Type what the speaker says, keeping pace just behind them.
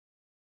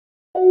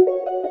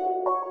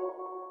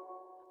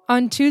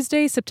On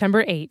Tuesday,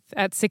 September 8th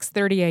at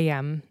 6:30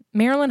 a.m.,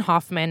 Marilyn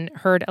Hoffman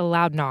heard a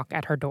loud knock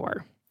at her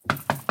door.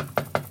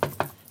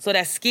 So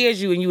that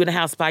scares you and you in the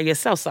house by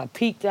yourself. So I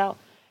peeked out.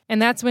 And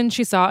that's when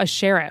she saw a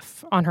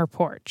sheriff on her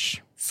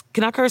porch.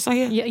 Can I curse on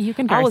here? Yeah, you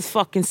can curse. I was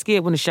fucking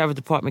scared when the sheriff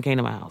department came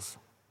to my house.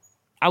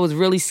 I was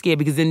really scared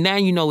because then now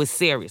you know it's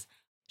serious.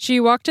 She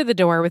walked to the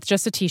door with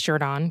just a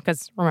T-shirt on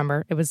because,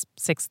 remember, it was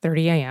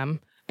 6:30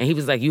 a.m. And he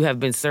was like, "You have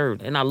been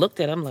served." And I looked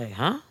at him like,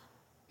 huh?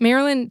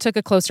 Marilyn took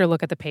a closer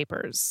look at the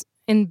papers.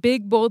 In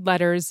big, bold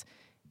letters,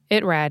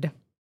 it read,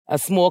 "A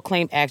small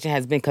claim action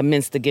has been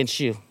commenced against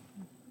you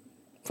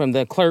from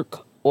the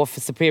clerk or for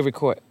Superior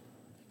Court."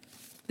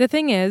 The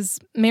thing is,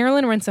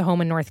 Marilyn rents a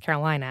home in North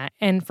Carolina,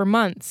 and for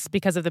months,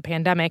 because of the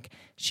pandemic,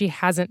 she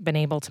hasn't been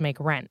able to make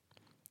rent.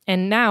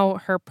 And now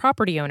her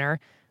property owner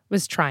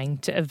was trying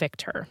to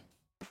evict her.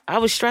 I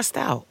was stressed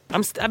out.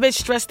 I've been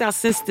stressed out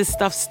since this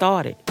stuff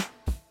started.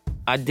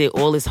 I did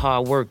all this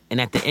hard work, and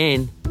at the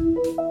end,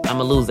 I'm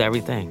gonna lose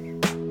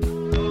everything.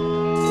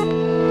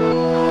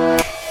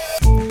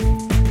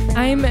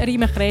 I'm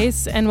Rima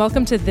Grace, and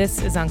welcome to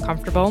This is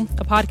Uncomfortable,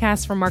 a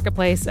podcast from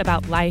Marketplace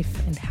about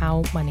life and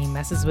how money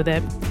messes with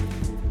it.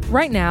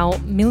 Right now,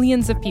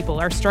 millions of people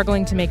are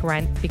struggling to make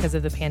rent because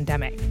of the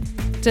pandemic.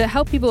 To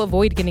help people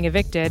avoid getting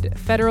evicted,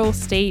 federal,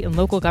 state, and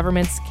local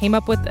governments came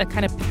up with a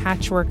kind of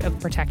patchwork of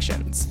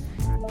protections.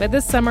 But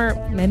this summer,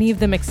 many of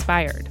them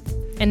expired.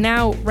 And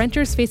now,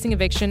 renters facing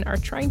eviction are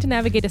trying to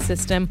navigate a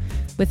system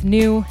with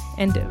new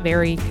and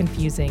very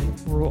confusing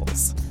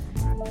rules.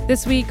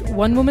 This week,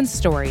 one woman's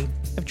story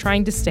of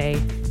trying to stay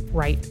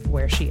right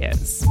where she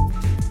is.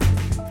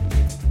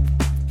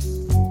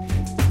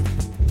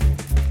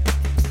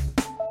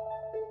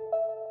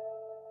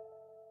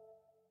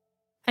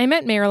 I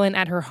met Marilyn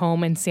at her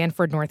home in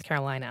Sanford, North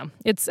Carolina.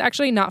 It's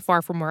actually not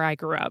far from where I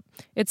grew up.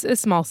 It's a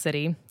small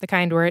city, the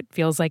kind where it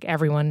feels like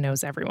everyone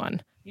knows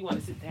everyone. You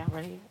want to sit down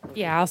right here?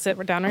 Yeah, I'll sit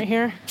down right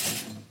here.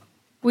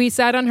 We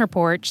sat on her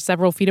porch,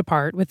 several feet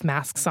apart, with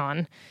masks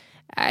on.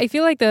 I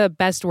feel like the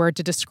best word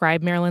to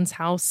describe Marilyn's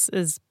house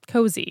is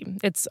cozy.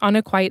 It's on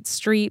a quiet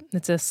street.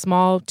 It's a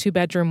small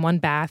 2-bedroom,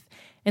 1-bath,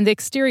 and the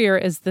exterior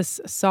is this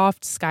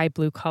soft sky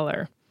blue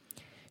color.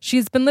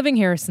 She's been living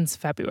here since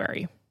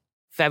February.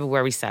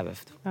 February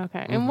 7th.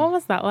 Okay. And what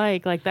was that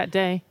like that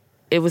day?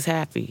 It was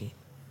happy.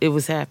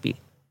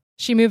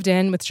 She moved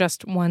in with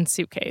just one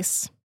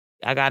suitcase.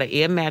 I got an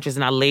air mattress,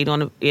 and I laid on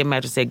the air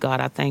mattress and said, "God,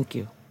 I thank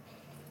you."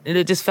 And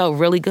it just felt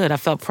really good. I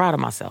felt proud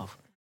of myself.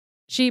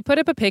 She put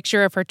up a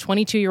picture of her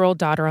 22-year-old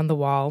daughter on the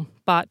wall,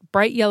 bought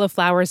bright yellow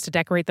flowers to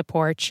decorate the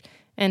porch,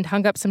 and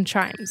hung up some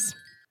chimes.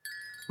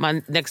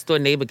 My next-door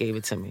neighbor gave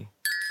it to me.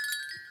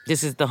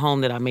 This is the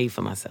home that I made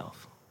for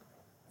myself.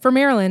 For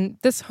Marilyn,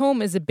 this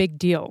home is a big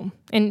deal,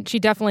 and she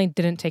definitely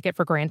didn't take it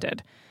for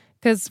granted,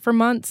 because for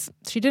months,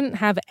 she didn't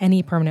have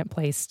any permanent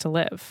place to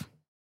live.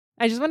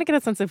 I just want to get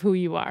a sense of who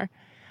you are.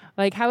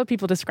 Like, how would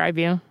people describe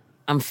you?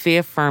 I'm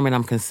fair, firm, and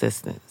I'm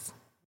consistent.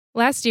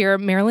 Last year,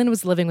 Marilyn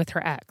was living with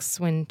her ex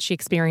when she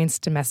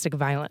experienced domestic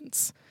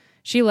violence.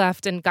 She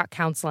left and got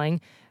counseling,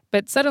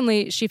 but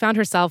suddenly she found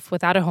herself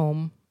without a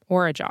home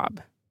or a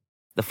job.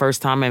 The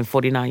first time in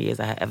 49 years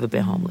I had ever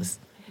been homeless.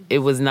 It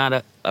was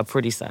not a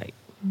pretty sight.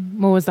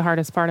 What was the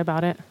hardest part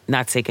about it?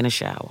 Not taking a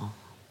shower.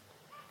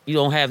 You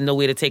don't have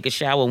nowhere to take a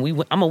shower.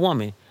 And I'm a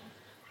woman.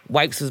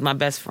 Wipes was my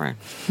best friend.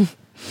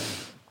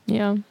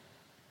 Yeah.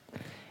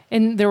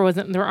 And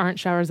there aren't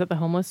showers at the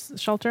homeless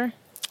shelter?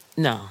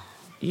 No.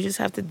 You just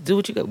have to do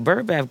what you got.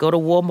 Bird bath. Go to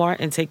Walmart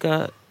and take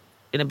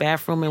in a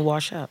bathroom and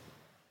wash up.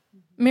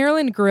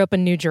 Marilyn grew up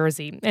in New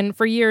Jersey, and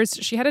for years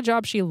she had a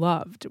job she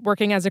loved,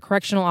 working as a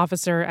correctional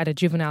officer at a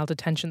juvenile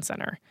detention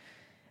center.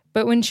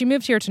 But when she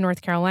moved here to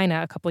North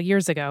Carolina a couple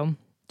years ago,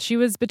 she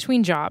was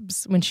between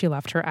jobs when she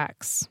left her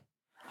ex.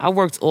 I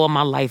worked all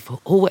my life.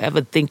 Who would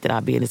ever think that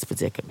I'd be in this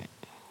predicament?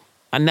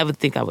 I never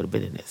think I would have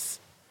been in this.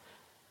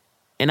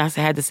 And I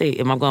had to say,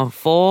 am I going to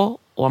fall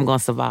or I'm going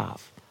to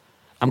survive?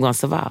 I'm going to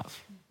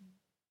survive.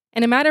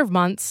 In a matter of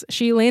months,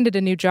 she landed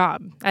a new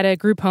job at a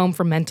group home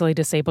for mentally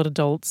disabled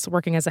adults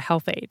working as a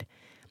health aide.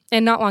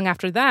 And not long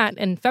after that,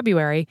 in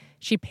February,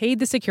 she paid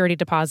the security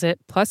deposit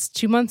plus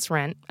 2 months'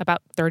 rent,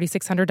 about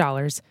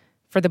 $3,600,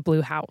 for the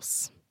blue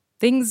house.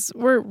 Things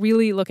were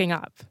really looking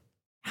up.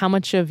 How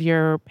much of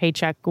your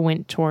paycheck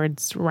went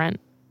towards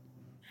rent?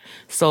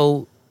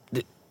 So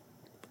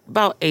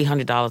about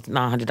 $800,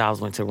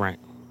 $900 went to rent.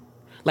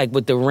 Like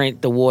with the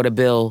rent, the water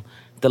bill,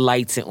 the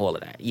lights and all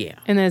of that, yeah.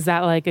 And is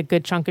that like a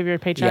good chunk of your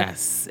paycheck?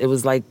 Yes. It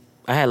was like,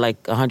 I had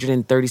like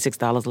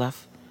 $136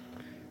 left.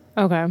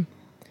 Okay.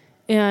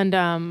 And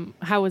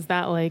how was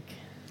that like?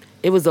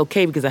 It was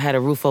okay because I had a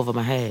roof over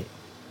my head.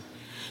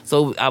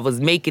 So I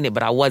was making it,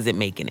 but I wasn't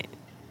making it.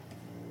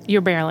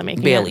 You're barely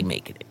making it? Barely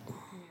making it.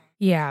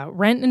 Yeah,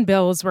 rent and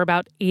bills were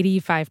about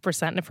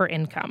 85% of her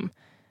income.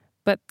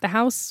 But the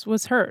house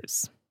was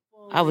hers.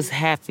 I was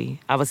happy.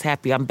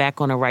 I'm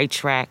back on the right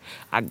track.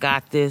 I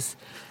got this.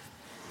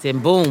 Then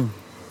boom.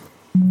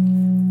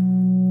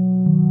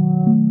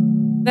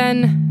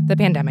 Then the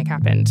pandemic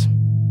happened.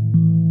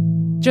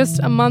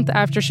 Just a month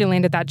after she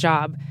landed that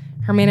job,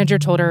 Her manager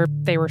told her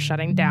they were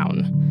shutting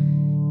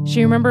down.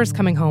 She remembers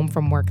coming home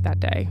from work that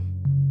day.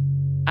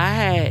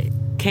 I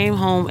came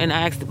home and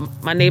I asked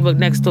my neighbor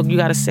next door, "You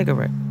got a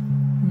cigarette?"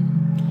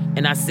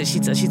 And I said,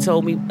 she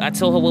told me, I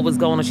told her what was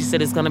going on. She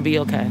said, "It's going to be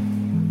okay."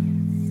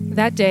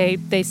 That day,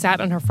 they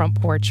sat on her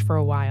front porch for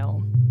a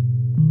while.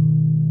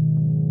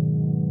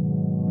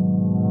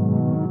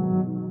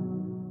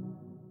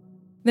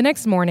 The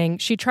next morning,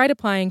 she tried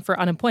applying for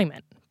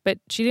unemployment, but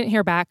she didn't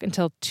hear back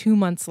until 2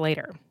 months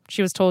later.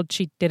 She was told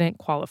she didn't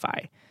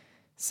qualify.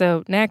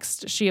 So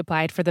next, she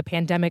applied for the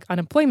Pandemic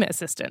Unemployment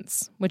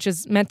Assistance, which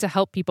is meant to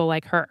help people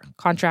like her,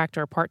 contract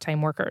or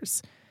part-time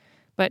workers.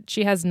 But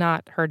she has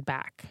not heard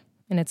back,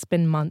 and it's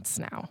been months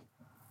now.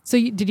 So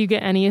did you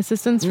get any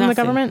assistance from the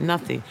government?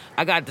 Nothing.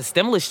 I got the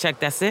stimulus check,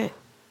 that's it.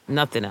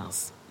 Nothing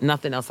else.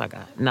 Nothing else I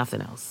got.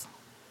 Nothing else.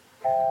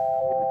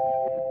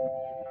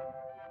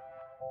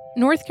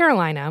 North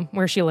Carolina,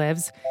 where she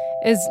lives,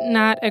 is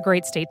not a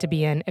great state to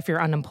be in if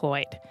you're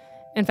unemployed.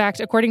 In fact,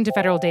 according to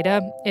federal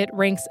data, it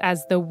ranks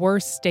as the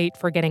worst state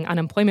for getting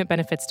unemployment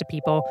benefits to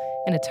people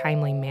in a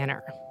timely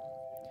manner.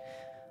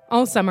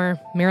 All summer,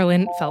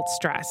 Marilyn felt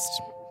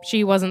stressed.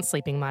 She wasn't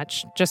sleeping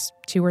much, just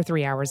 2 or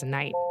 3 hours a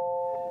night.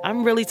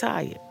 I'm really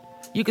tired.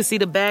 You can see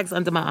the bags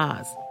under my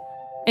eyes.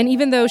 And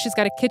even though she's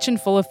got a kitchen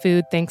full of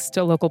food thanks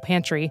to a local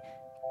pantry,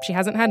 she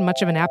hasn't had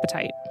much of an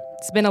appetite.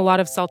 It's been a lot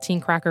of saltine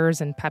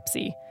crackers and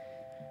Pepsi.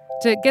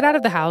 To get out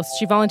of the house,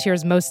 she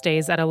volunteers most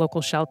days at a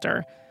local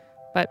shelter.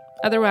 But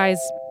otherwise,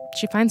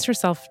 she finds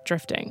herself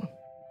drifting.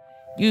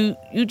 You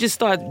just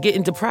start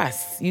getting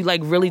depressed. You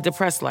really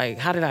depressed, like,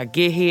 how did I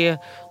get here?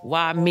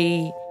 Why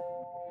me?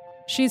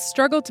 She's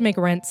struggled to make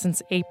rent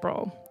since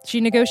April.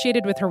 She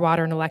negotiated with her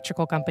water and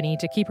electrical company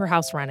to keep her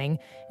house running,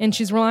 and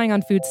she's relying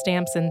on food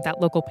stamps and that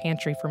local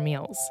pantry for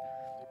meals.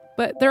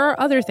 But there are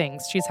other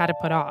things she's had to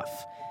put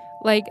off.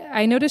 Like,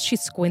 I noticed she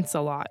squints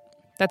a lot.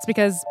 That's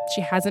because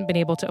she hasn't been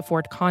able to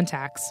afford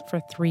contacts for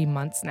 3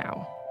 months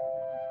now.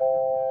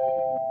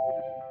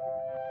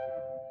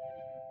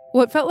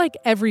 What felt like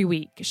every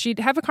week, she'd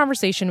have a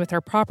conversation with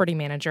her property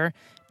manager,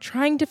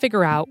 trying to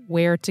figure out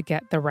where to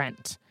get the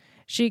rent.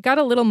 She got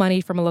a little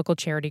money from a local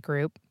charity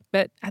group,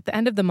 but at the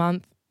end of the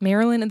month,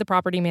 Marilyn and the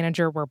property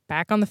manager were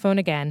back on the phone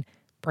again,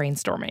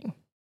 brainstorming.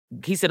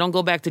 He said, "Don't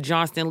go back to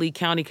Johnston Lee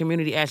County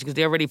Community Action because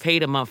they already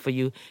paid a month for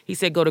you." He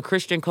said, "Go to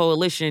Christian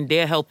Coalition.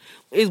 Their help."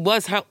 It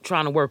was help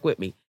trying to work with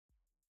me.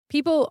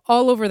 People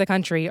all over the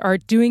country are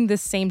doing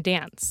this same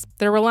dance.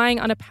 They're relying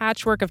on a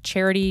patchwork of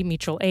charity,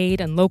 mutual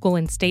aid, and local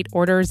and state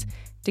orders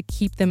to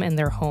keep them in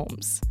their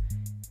homes.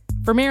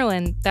 For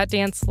Marilyn, that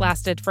dance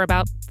lasted for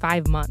about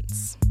 5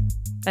 months.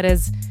 That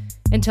is,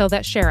 until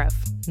that sheriff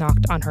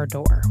knocked on her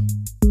door.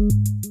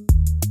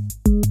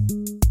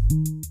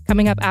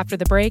 Coming up after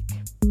the break,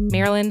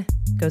 Marilyn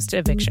goes to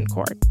eviction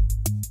court.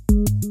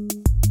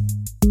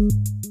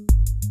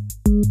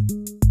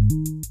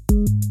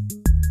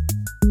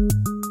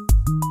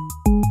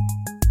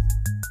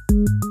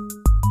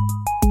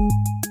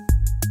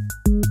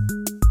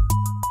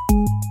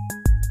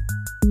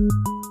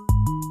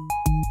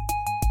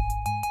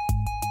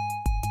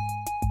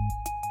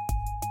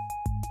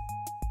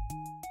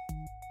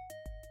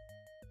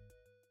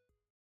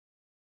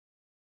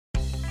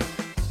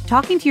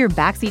 Talking to your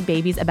backseat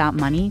babies about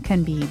money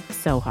can be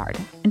so hard.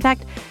 In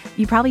fact,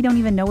 you probably don't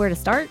even know where to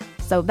start.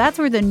 So that's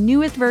where the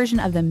newest version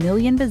of the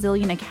Million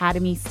Bazillion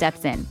Academy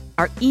steps in,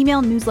 our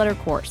email newsletter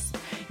course.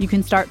 You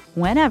can start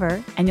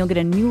whenever, and you'll get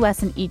a new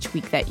lesson each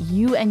week that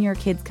you and your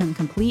kids can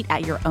complete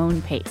at your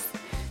own pace.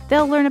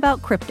 They'll learn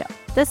about crypto,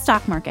 the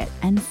stock market,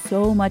 and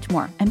so much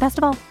more. And best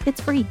of all,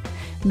 it's free.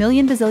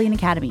 Million Bazillion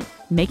Academy,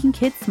 making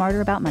kids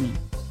smarter about money.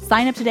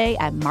 Sign up today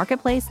at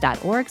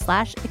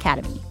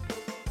marketplace.org/academy.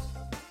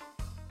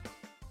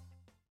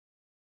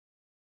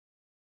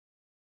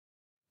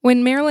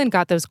 When Marilyn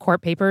got those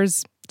court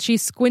papers, she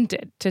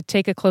squinted to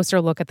take a closer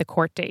look at the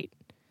court date.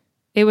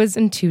 It was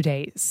in 2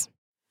 days.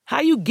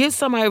 How you give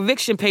somebody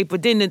eviction paper,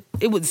 then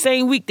it was the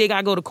same week they got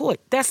to go to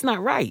court? That's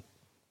not right.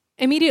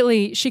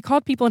 Immediately, she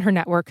called people in her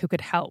network who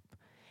could help.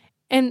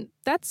 And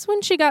that's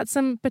when she got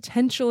some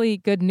potentially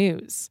good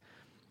news.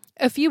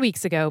 A few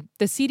weeks ago,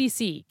 the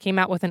CDC came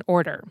out with an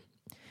order.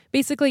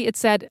 Basically, it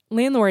said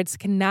landlords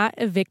cannot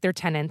evict their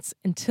tenants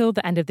until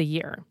the end of the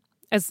year,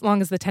 as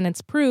long as the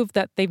tenants prove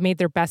that they've made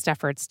their best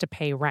efforts to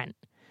pay rent.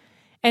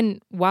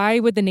 And why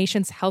would the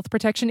nation's health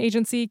protection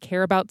agency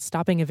care about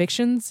stopping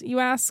evictions, you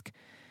ask?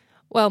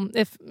 Well,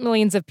 if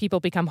millions of people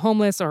become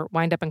homeless or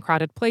wind up in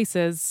crowded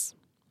places,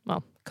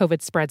 well,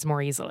 COVID spreads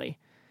more easily.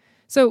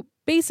 So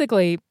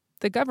basically,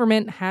 the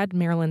government had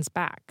Marilyn's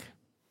back.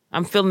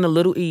 I'm feeling a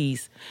little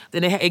ease.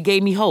 Then it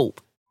gave me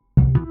hope.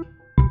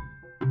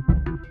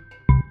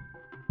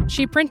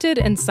 She printed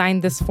and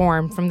signed this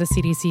form from the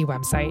CDC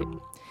website.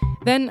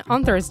 Then,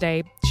 on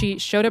Thursday, she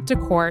showed up to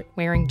court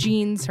wearing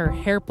jeans, her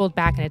hair pulled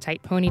back in a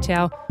tight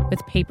ponytail,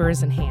 with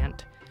papers in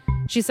hand.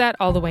 She sat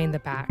all the way in the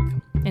back,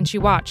 and she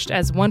watched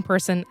as one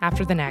person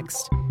after the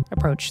next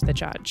approached the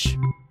judge.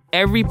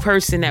 Every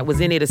person that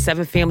was in there, the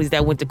 7 families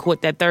that went to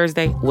court that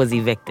Thursday, was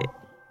evicted.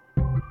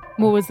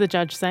 What was the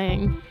judge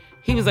saying?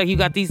 He was like, you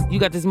got this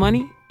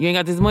money? You ain't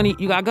got this money?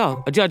 You gotta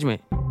go. A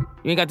judgment.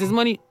 You ain't got this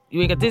money?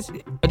 You ain't got this?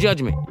 A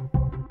judgment.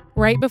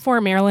 Right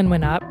before Marilyn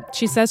went up,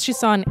 she says she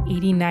saw an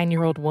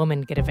 89-year-old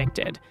woman get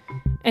evicted.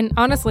 And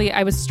honestly,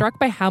 I was struck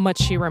by how much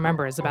she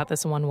remembers about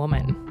this one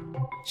woman.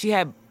 She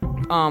had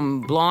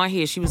blonde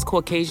hair. She was a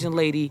Caucasian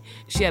lady.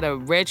 She had a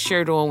red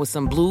shirt on with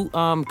some blue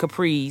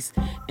capris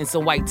and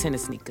some white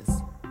tennis sneakers.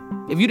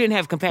 If you didn't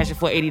have compassion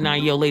for an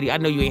 89-year-old lady, I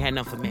know you ain't had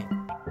nothing for me.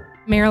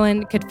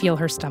 Marilyn could feel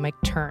her stomach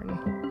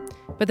turn.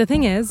 But the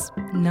thing is,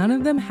 none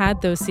of them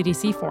had those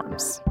CDC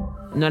forms.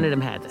 None of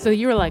them had that. So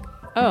you were like,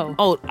 oh.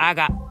 Oh, I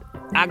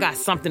got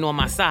something on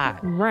my side.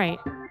 Right.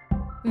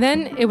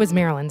 Then it was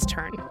Marilyn's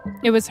turn.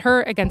 It was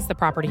her against the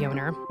property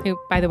owner, who,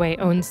 by the way,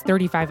 owns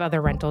 35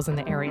 other rentals in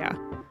the area.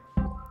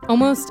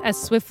 Almost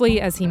as swiftly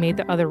as he made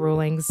the other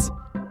rulings,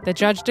 the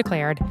judge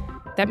declared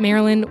that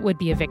Marilyn would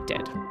be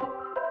evicted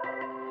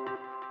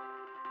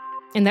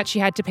and that she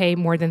had to pay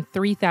more than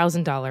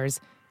 $3,000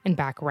 in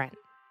back rent.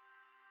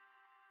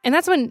 And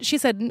that's when she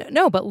said,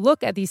 no, but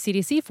look at these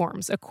CDC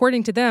forms.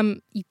 According to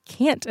them, you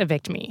can't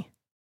evict me.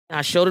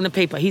 I showed him the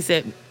paper. He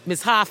said,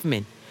 Ms.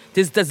 Hoffman,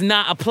 this does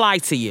not apply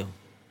to you.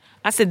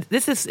 I said,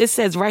 it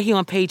says right here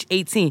on page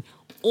 18,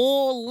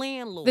 all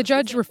landlords. The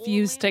judge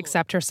refused to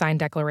accept her signed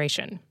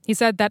declaration. He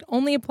said that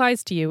only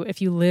applies to you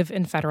if you live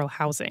in federal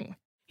housing.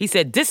 He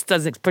said, this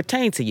doesn't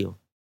pertain to you.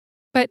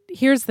 But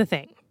here's the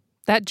thing.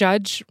 That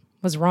judge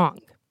was wrong.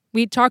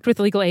 We talked with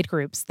legal aid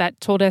groups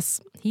that told us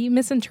he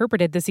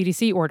misinterpreted the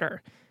CDC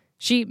order.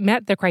 She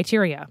met the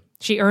criteria.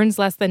 She earns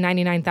less than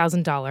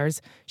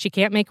 $99,000. She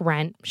can't make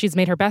rent. She's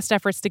made her best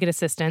efforts to get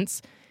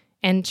assistance.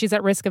 And she's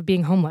at risk of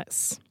being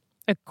homeless.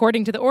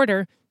 According to the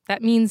order,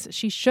 that means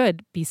she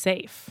should be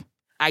safe.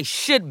 I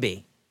should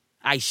be.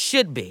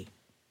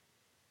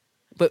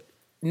 But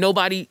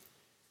nobody's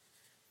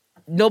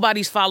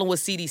following what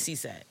CDC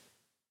said.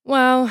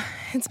 Well,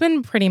 it's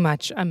been pretty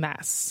much a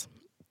mess.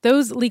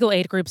 Those legal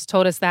aid groups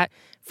told us that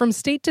from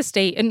state to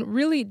state and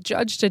really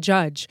judge to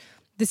judge,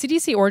 the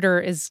CDC order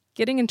is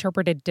getting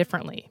interpreted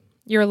differently.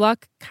 Your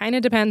luck kind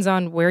of depends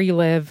on where you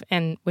live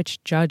and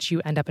which judge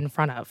you end up in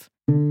front of.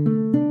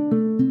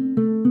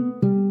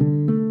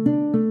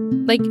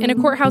 Like in a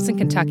courthouse in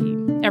Kentucky,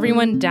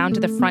 everyone down to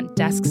the front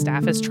desk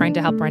staff is trying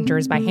to help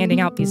renters by handing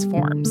out these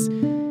forms.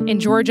 In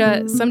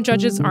Georgia, some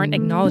judges aren't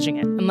acknowledging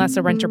it unless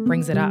a renter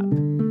brings it up.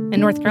 In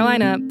North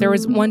Carolina, there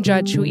was one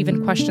judge who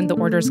even questioned the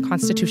order's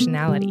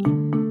constitutionality.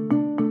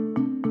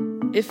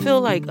 It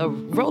feels like a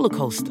roller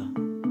coaster.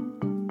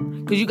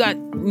 Because you got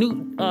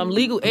new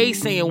legal aid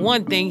saying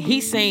one thing,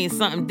 he's saying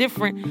something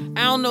different.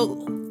 I don't know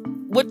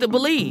what to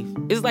believe.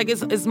 It's like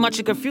it's much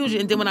of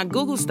confusion. And then when I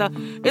Google stuff,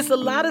 it's a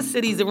lot of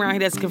cities around here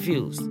that's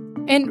confused.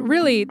 And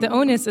really, the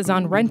onus is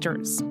on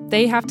renters.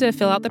 They have to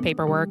fill out the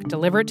paperwork,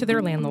 deliver it to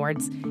their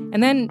landlords,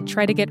 and then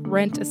try to get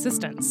rent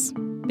assistance.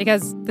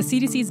 Because the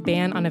CDC's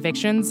ban on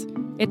evictions,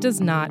 it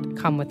does not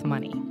come with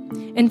money.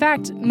 In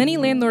fact, many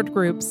landlord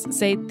groups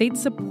say they'd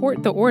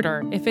support the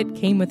order if it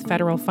came with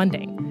federal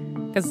funding.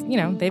 Because,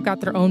 they've got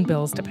their own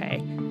bills to pay.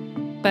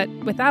 But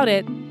without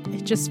it,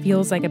 it just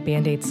feels like a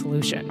Band-Aid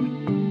solution.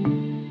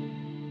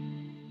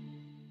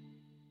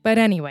 But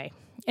anyway,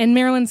 in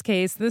Marilyn's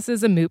case, this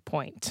is a moot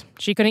point.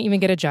 She couldn't even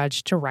get a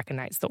judge to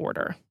recognize the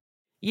order.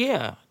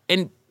 Yeah,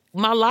 and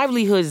my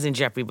livelihood is in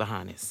jeopardy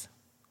behind this.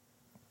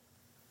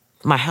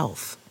 My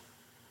health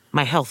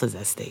is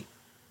at stake.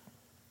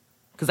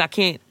 Because I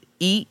can't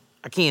eat,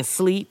 I can't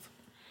sleep.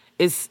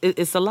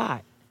 It's a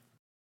lot.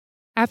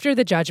 After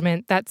the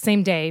judgment, that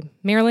same day,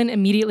 Marilyn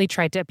immediately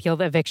tried to appeal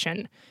the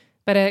eviction.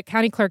 But a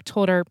county clerk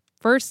told her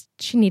first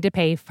she needed to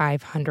pay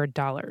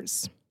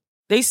 $500.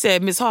 They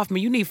said, Ms.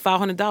 Hoffman, you need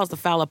 $500 to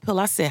file an appeal.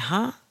 I said,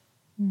 huh?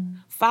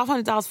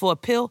 $500 for an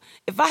appeal?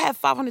 If I had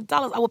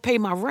 $500, I would pay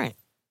my rent.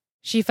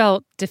 She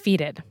felt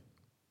defeated.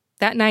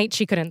 That night,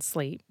 she couldn't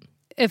sleep.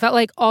 It felt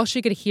like all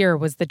she could hear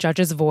was the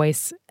judge's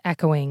voice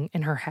echoing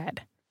in her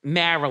head.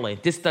 Marilyn,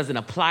 this doesn't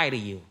apply to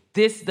you.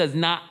 This does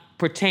not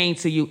pertain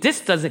to you.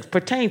 This doesn't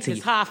pertain to you.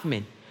 Ms.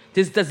 Hoffman,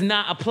 this does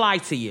not apply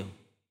to you.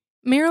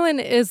 Marilyn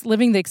is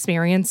living the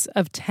experience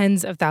of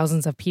tens of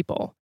thousands of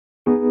people.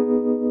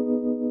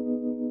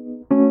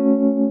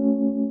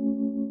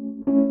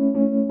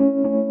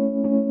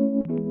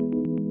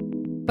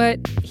 But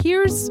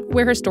here's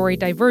where her story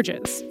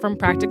diverges from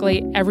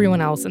practically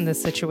everyone else in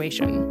this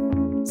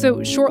situation.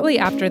 So shortly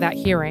after that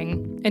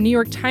hearing, a New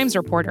York Times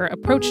reporter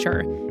approached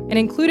her and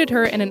included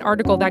her in an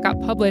article that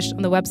got published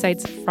on the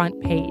website's front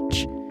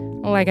page.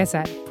 Like I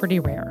said, pretty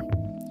rare.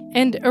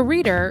 And a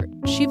reader,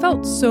 she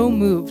felt so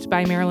moved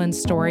by Marilyn's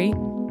story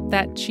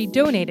that she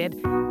donated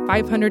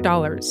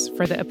 $500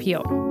 for the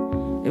appeal.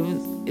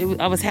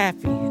 I was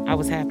happy.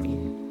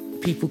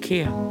 People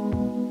care.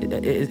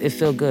 It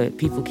felt good.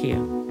 People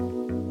care.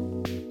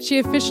 She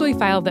officially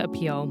filed the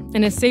appeal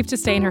and is safe to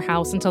stay in her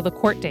house until the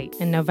court date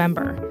in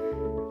November.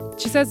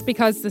 She says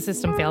because the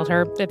system failed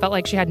her, it felt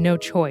like she had no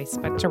choice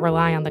but to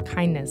rely on the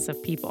kindness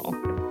of people.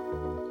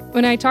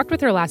 When I talked with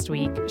her last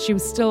week, she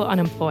was still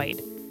unemployed.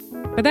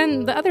 But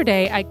then the other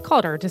day, I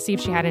called her to see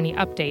if she had any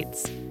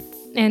updates.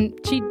 And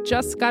she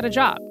just got a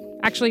job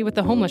actually with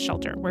the homeless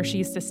shelter where she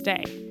used to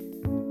stay.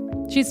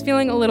 She's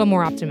feeling a little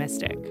more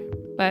optimistic,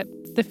 but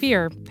the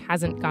fear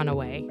hasn't gone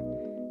away.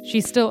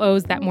 She still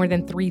owes that more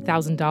than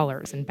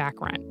 $3,000 in back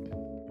rent.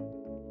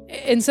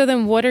 And so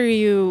then what are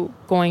you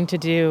going to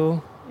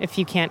do if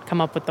you can't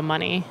come up with the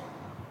money?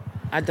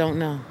 I don't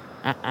know.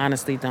 I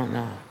honestly don't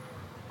know.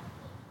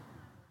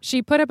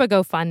 She put up a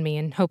GoFundMe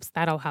in hopes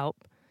that'll help.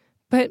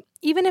 But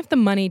even if the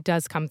money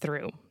does come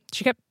through,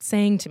 she kept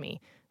saying to me,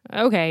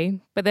 okay,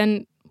 but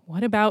then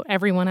what about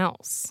everyone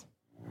else?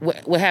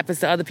 What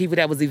happens to other people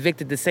that was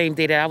evicted the same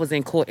day that I was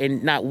in court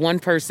and not one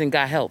person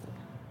got help?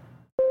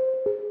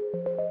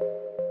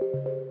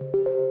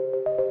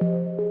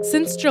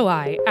 Since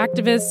July,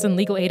 activists and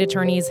legal aid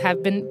attorneys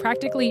have been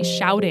practically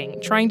shouting,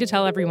 trying to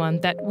tell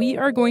everyone that we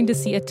are going to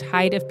see a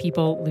tide of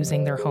people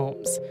losing their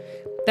homes.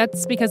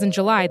 That's because in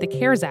July, the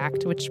CARES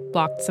Act, which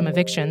blocked some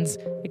evictions,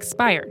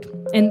 expired.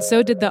 And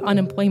so did the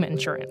unemployment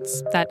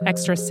insurance, that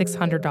extra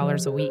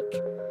 $600 a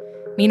week.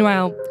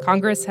 Meanwhile,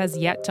 Congress has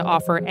yet to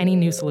offer any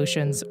new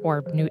solutions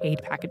or new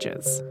aid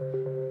packages.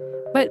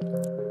 But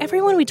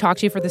everyone we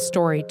talked to for this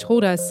story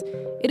told us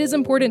it is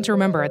important to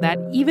remember that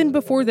even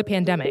before the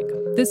pandemic,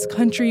 this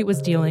country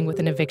was dealing with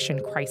an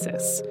eviction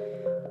crisis.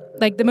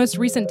 Like, the most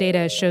recent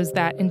data shows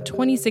that in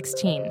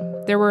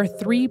 2016, there were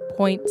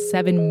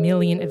 3.7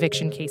 million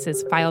eviction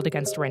cases filed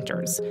against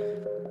renters.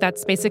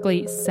 That's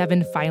basically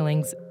 7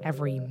 filings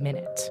every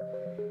minute.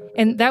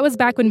 And that was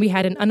back when we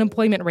had an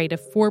unemployment rate of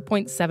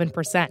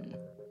 4.7%.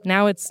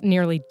 Now it's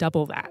nearly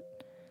double that.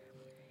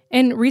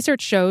 And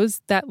research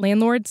shows that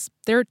landlords,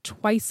 they're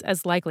twice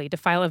as likely to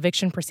file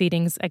eviction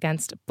proceedings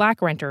against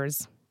Black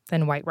renters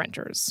than white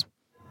renters.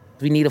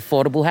 We need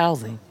affordable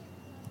housing.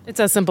 It's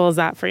as simple as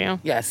that for you?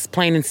 Yes,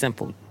 plain and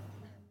simple.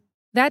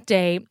 That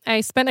day,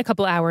 I spent a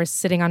couple hours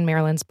sitting on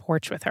Marilyn's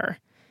porch with her.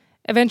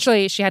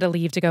 Eventually, she had to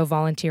leave to go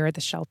volunteer at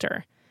the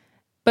shelter.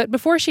 But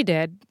before she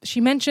did,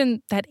 she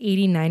mentioned that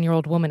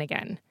 89-year-old woman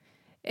again.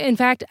 In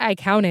fact, I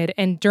counted,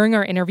 and during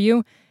our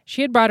interview,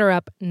 she had brought her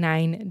up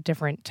 9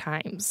 different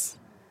times.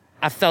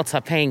 I felt her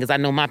pain because I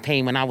know my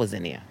pain when I was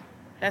in there.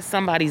 That's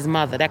somebody's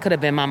mother. That could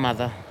have been my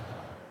mother.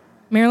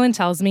 Marilyn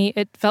tells me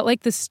it felt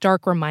like this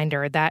stark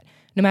reminder that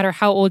no matter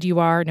how old you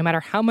are, no matter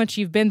how much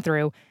you've been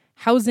through,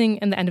 housing,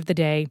 in the end of the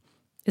day,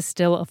 is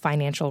still a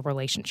financial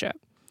relationship.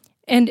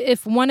 And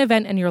if one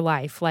event in your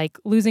life, like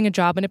losing a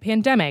job in a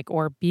pandemic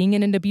or being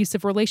in an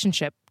abusive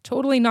relationship,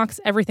 totally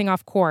knocks everything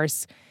off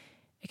course,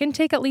 it can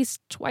take at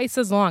least twice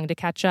as long to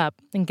catch up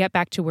and get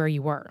back to where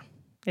you were,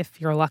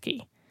 if you're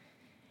lucky.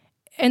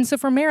 And so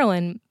for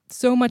Marilyn,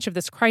 so much of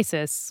this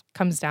crisis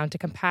comes down to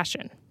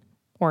compassion,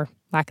 or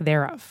lack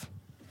thereof.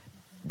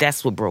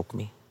 That's what broke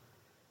me.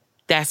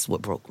 That's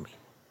what broke me,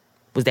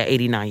 was that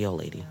 89-year-old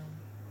lady.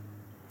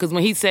 Because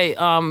when he said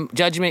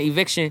judgment,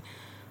 eviction,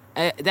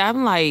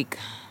 I'm like,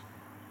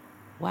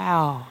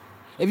 wow.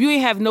 If you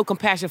ain't have no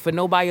compassion for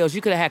nobody else,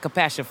 you could have had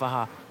compassion for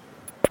her.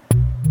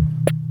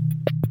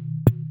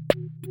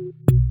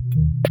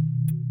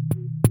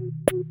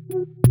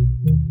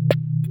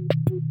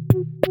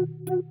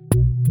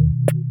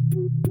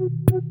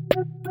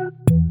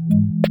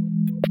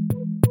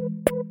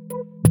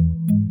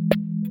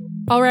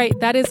 All right,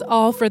 that is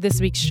all for this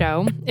week's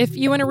show. If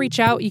you want to reach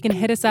out, you can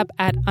hit us up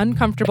at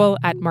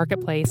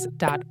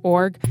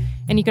uncomfortable@marketplace.org.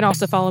 And you can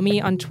also follow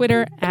me on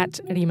Twitter at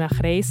Rima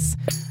Reis.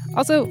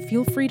 Also,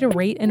 feel free to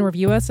rate and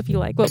review us if you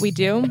like what we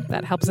do.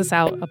 That helps us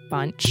out a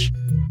bunch.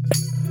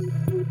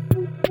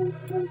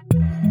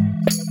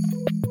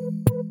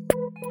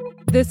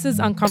 This is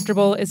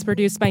Uncomfortable is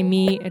produced by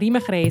me,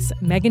 Rima Reis,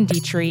 Megan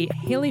Dietrich,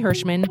 Haley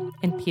Hirschman,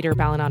 and Peter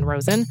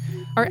Balanon-Rosen.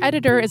 Our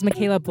editor is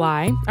Michaela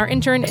Bly. Our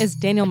intern is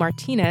Daniel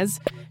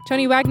Martinez.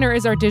 Tony Wagner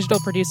is our digital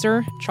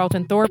producer.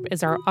 Charlton Thorpe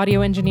is our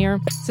audio engineer.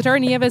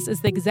 Satara Nieves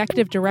is the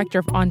executive director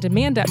of On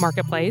Demand at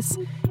Marketplace.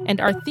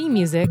 And our theme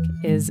music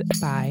is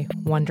by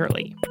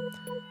Wonderly.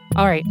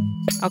 All right,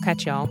 I'll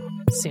catch y'all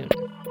soon.